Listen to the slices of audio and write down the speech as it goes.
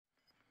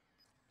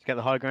Let's get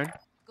the high ground.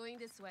 Going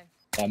this way.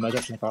 Yeah, merge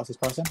option across. He's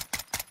crossing.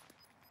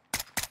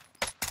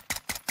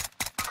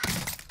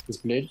 He's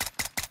bleed.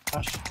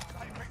 Ash.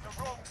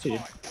 See you.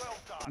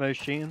 Mo's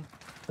cheating.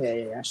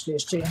 Yeah, Ashley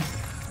is cheating.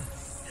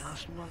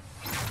 Last one.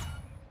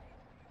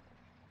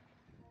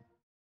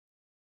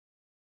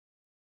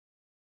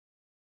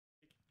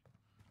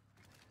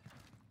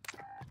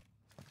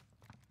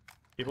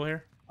 People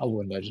here? I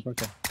wouldn't merge.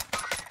 Okay.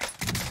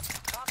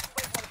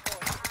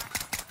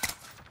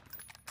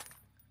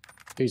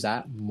 Who's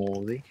that?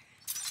 Maury.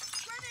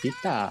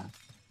 Pita.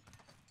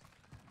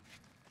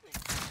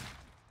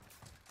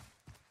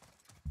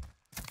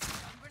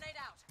 Grenade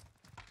out.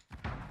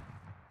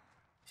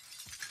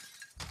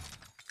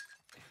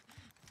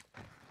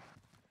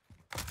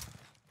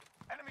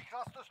 Enemy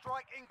cluster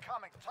strike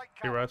incoming. Take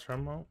Hey, cover. rats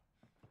from out.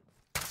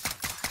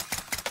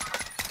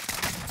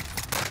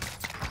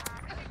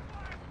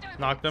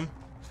 Knocked him.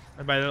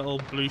 By that little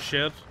blue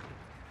shit.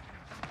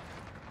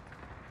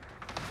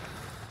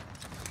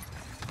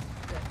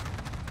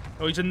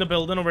 Oh, he's in the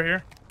building over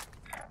here.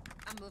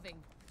 I'm moving.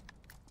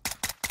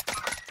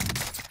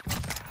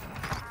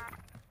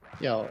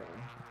 Yo.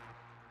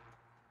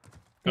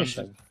 He's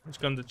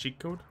gone the cheat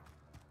code.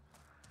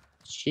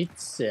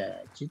 Cheats.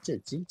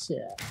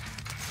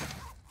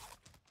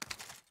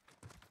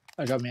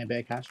 I got me a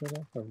bit of cash for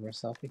that for a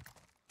selfie.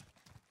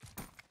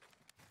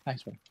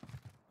 Thanks, bro.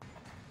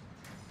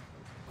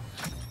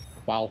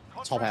 Wow,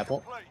 top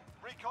airport. Complete.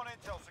 Recon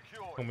intel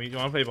secured. Can we? You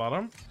want to play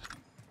bottom?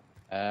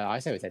 I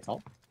say we take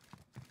top.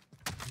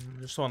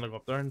 Just want to go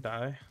up there and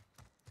die.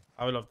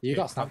 I would love to. You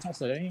take got snap top. toss,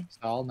 don't you? So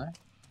I'll know.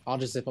 I'll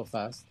just zip up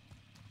first.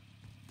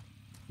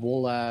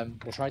 We'll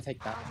try to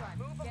take that.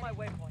 Move on my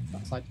waypoint.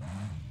 That side.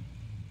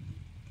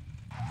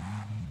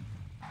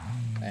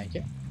 Thank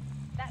you.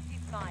 That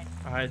seems fine.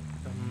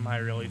 I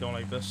really don't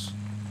like this.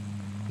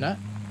 No?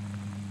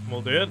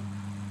 We'll do it.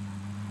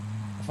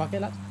 Fuck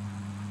it, lad.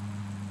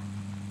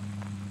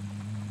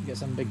 Get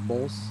some big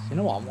balls. You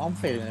know what? I'm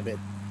feeling a bit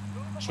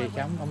shaky.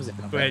 I'm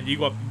zipping up. Go ahead. You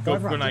go up. Go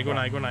night. Go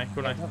night. Go night.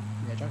 Go night.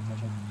 Yeah, drive.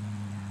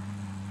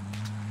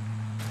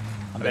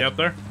 Are they up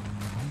there?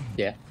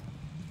 Yeah.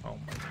 Oh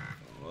my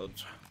god.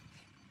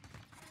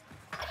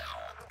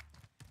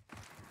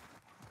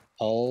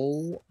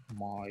 Oh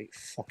my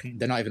fucking...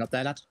 They're not even up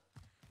there, lad.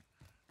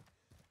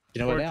 Do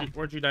you know where they are?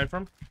 Where'd you die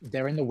from?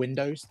 They're in the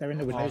windows. They're in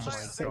the windows, my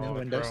just sitting in the God,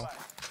 windows.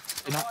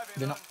 bro.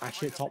 They're not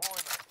actually at top.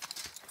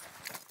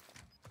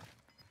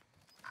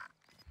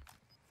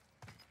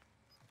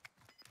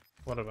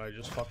 What have I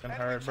just fucking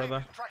heard,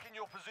 brother? Tracking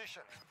your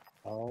position.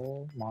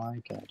 Oh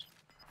my god.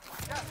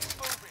 Gas is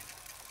moving.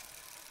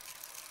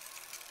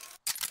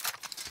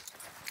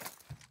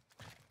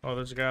 Oh,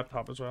 there's a guy up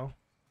top as well.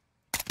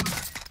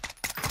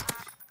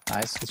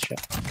 Nice, good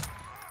shot.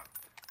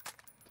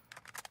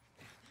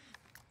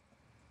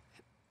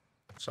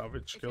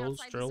 Savage If you're skills,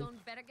 outside the drill. zone,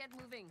 better get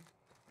moving.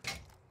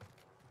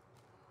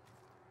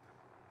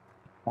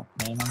 Fuck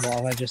me, man, what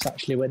have I just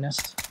actually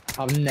witnessed?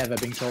 I've never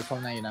been killed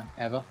from there, you know,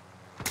 ever.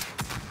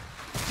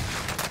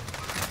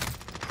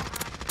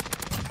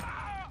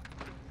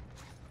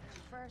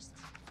 First.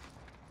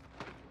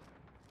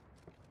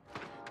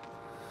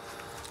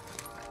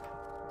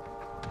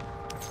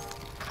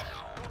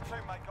 Your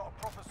teammate got a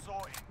proper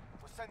sorting.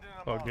 We're sending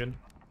them Oh, on. good.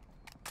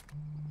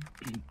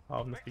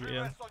 I'll have to get Victory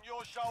in. rests on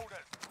your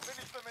shoulders.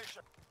 Finish the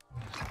mission.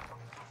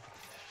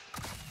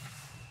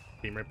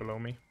 Team right below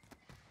me.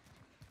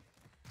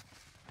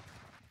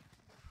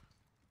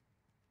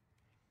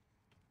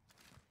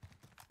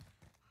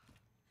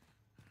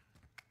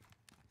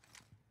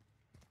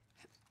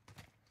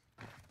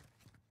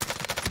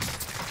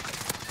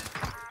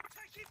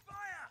 Taking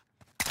fire.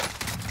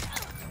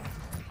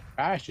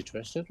 I actually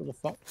twisted, what the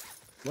fuck?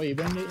 What, you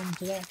bringing it in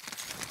today?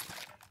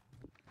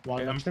 Why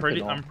Okay, not I'm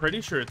triple on?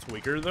 pretty sure it's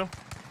weaker though.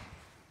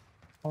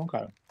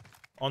 Okay.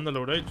 On the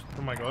loadout.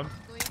 Oh my god.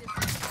 Going this way.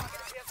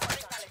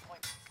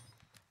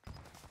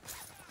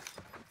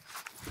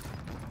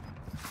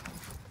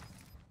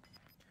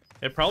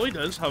 It probably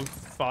does have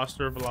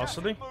faster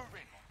velocity. Gas is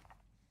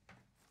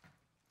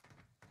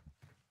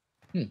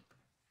moving.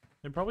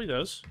 It probably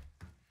does.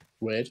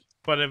 Weird.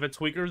 But if it's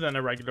weaker than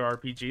a regular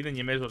RPG, then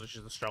you may as well just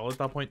use the Strel at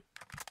that point.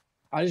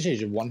 I just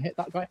usually one hit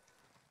that guy.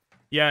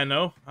 Yeah, I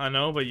know,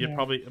 but you Yeah.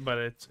 probably,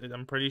 but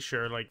I'm pretty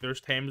sure like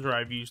there's times where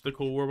I've used the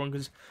Cold War one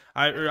because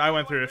I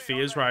went through a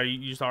phase where I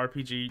used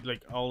RPG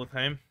like all the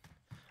time,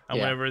 and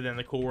Yeah. whenever then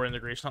the Cold War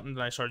integration happened,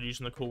 then I started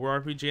using the Cold War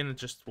RPG, and it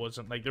just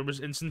wasn't like there was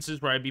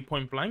instances where I'd be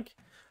point blank,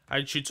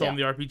 I'd shoot someone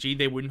with the RPG,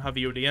 they wouldn't have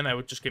EOD, and I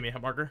would just give me a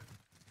hit marker.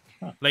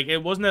 Huh. Like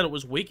it wasn't that it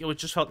was weak, it was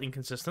just felt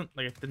inconsistent,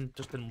 like it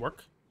didn't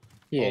work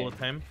all the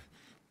time.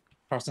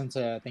 Cross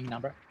into thing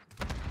number.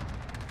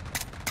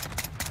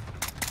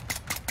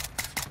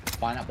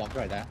 Find that block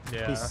right there.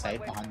 Yeah. He's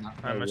safe behind that.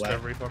 I No missed way.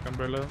 every fucking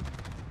bullet.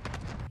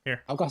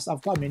 Here, I've got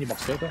a mini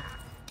box too, bro.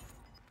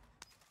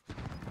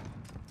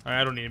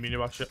 I don't need a mini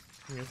box shit.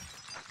 Victory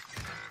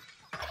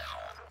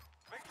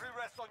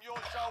rests on your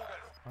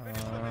shoulders.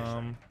 Finish the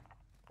mission.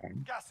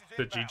 Gas is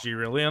The inbound. GG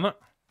really in it.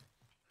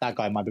 That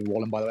guy might be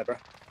walling, by the way, bro.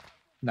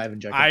 Not even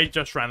joking. I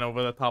just ran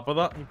over the top of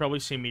that. You probably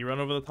see me run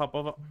over the top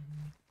of it.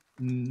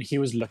 He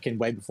was looking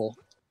way before.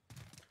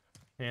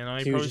 You know,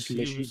 He was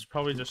he was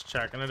probably just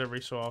checking it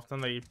every so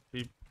often.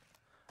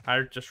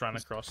 I just ran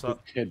across that.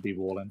 He could be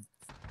walling.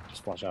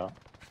 Just watch out.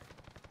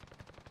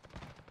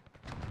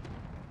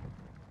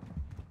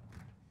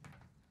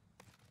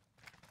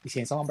 You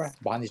seen someone, bro?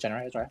 Behind these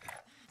generators, right?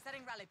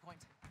 Setting rally point.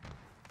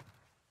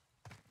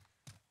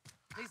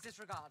 Please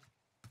disregard.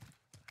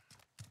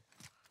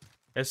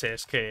 This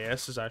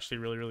SKS is actually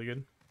really, really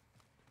good.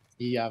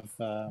 You have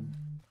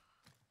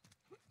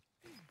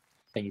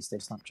thingies to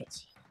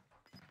Snapchats.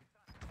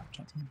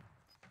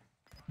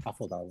 I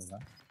thought that was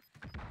that.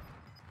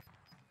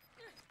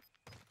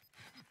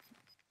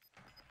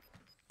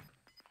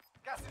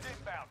 Gas is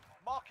inbound.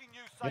 Marking new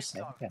You're safe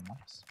safe. zone. Yeah,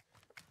 nice.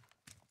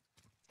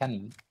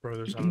 10. Bro,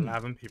 there's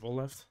 11 people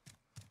left.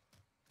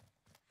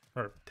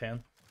 Or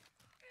 10.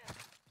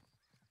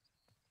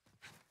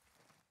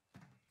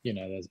 You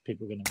know, there's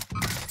people gonna.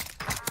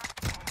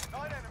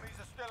 9 enemies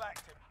are still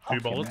active. Two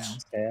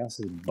bullets. Chaos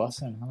is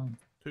bussing, huh?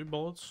 2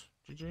 bullets.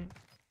 GG.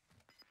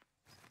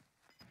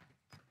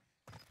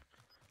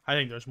 I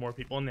think there's more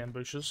people in the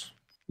ambushes.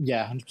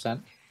 Yeah,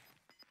 100%.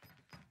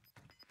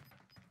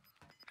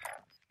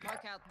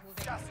 Mark out.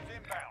 Moving. Gas is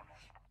inbound.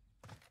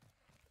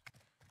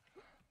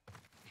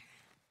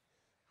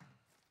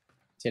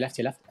 To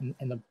your left,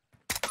 in the.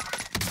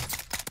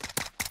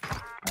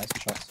 Nice,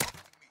 good shots.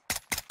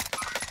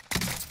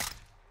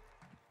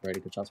 Really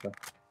good shots, bro.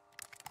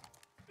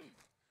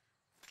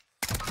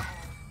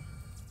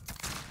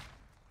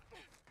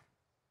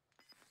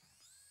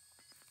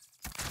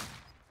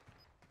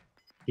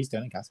 He's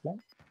doing a gas play.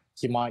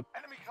 He might.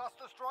 Enemy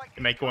cluster strike.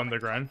 You might go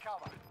underground.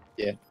 Cover.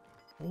 Yeah.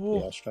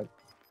 Oh, Yeah, straight.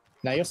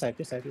 No, you're safe.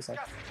 You're safe. You're safe.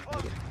 Gas is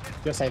closing.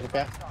 You're safe up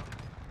here.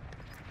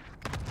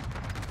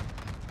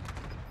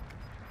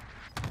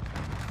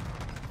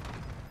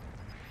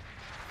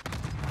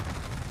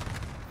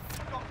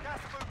 Got gas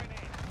moving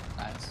in.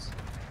 Nice.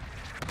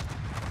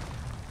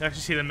 you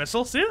actually see the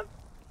missile? See it?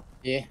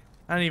 Yeah.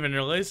 I didn't even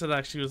realize it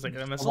actually was like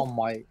a missile. Someone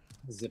might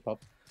zip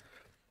up.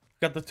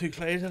 Got the 2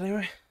 clays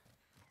anyway.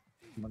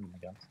 Oh my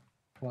god.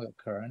 Oh my god,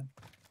 Curran.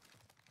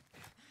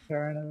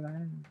 Curran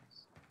around.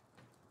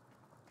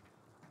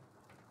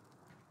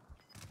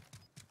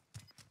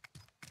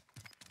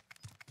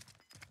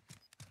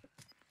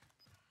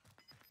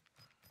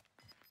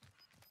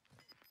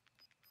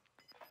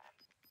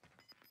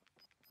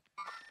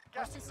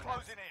 Gas is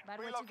closing in. Right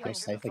where to Relocating go. the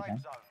Safe safe again.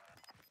 zone.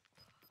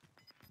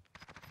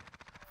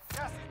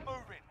 Gas is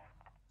moving.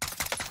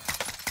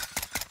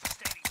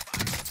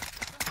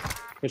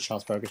 Good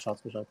shots, bro. Good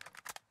shots. Good shots.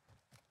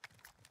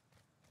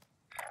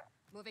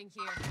 Moving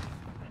here.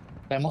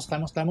 Clemos.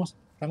 Shit!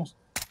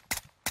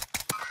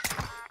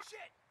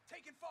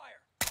 Taking fire.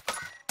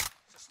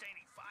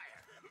 Sustaining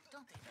fire.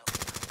 Don't they know?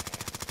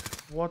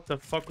 What the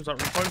fuck was that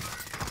recoil?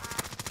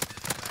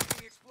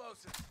 Making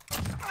explosives.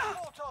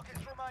 4 targets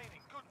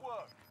remaining. Good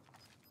work.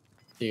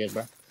 You good,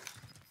 bro?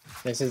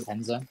 This is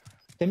end zone.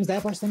 Tim's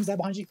there, bro. Tim's there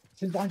behind you.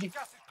 Tim's behind you.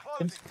 Gas is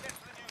closing. Get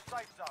to the new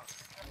safe zone.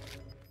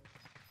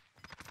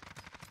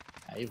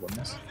 Yeah, you won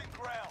this. Losing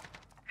ground.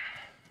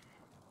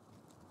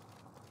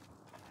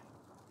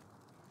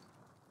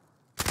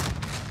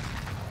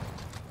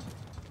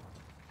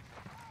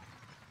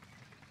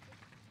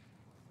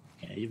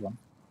 Yeah, you won.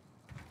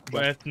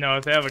 But no,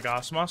 if they have a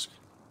gas mask.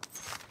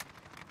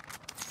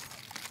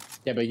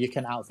 Yeah, but you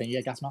can outthink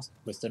your gas mask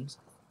with stims.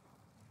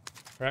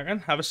 Reckon?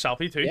 Have a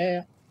selfie too.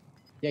 Yeah.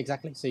 Yeah,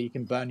 exactly. So you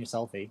can burn your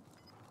selfie.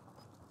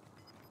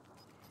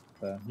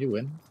 You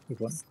win. You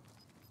won.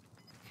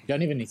 You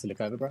don't even need to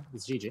look over, bro.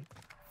 It's GG.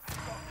 Got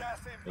gas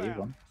Yeah, you inbound.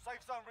 won.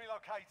 Safe zone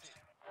relocated.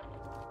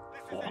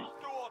 This is it.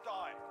 Do or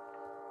die.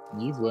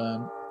 You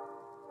won.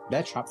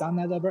 They're trapped down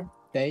there, though, bro.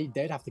 They'd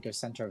have to go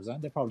center of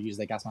zone. They probably use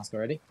their gas mask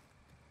already.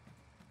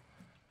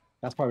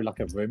 That's probably like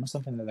a room or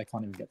something that they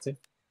can't even get to.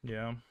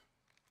 Yeah.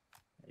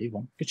 You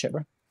won. Good shit,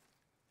 bro.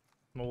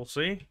 Well, we'll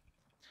see.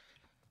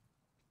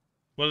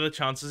 What are the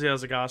chances he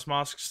has a gas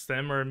mask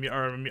stim or a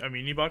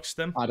mini box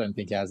stim? I don't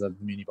think he has a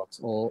mini box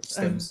or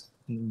stims.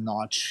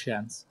 Not a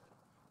chance.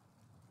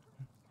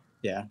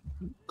 Yeah,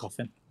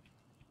 coffin.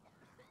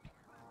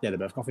 Yeah, they're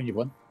both coughing. You've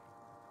won.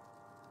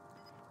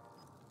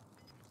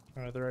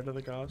 Are they out of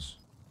the gas?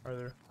 Are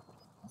there?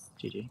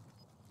 GG.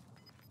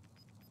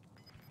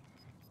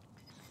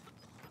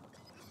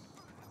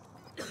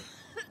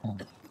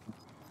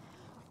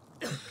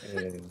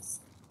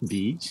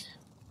 Beach.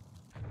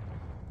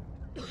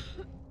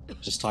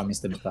 Just time me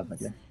stims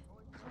perfectly.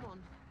 Come on.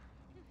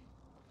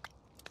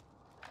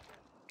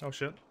 Oh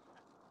shit.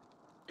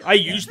 I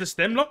used the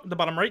stim, look, the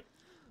bottom right.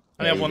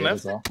 I have you one did left.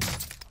 as well.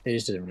 It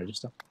just didn't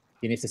register.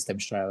 You need to stim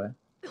straight away.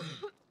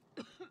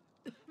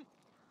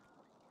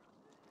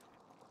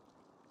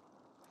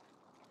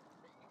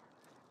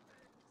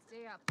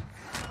 Stay up.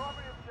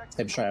 Primary objective.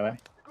 Stim straight away.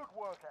 Good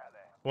work out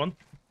there. One.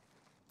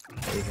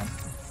 There you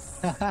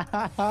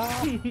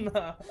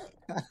go.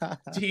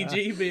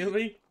 GG,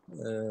 baby.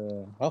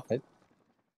 Well played.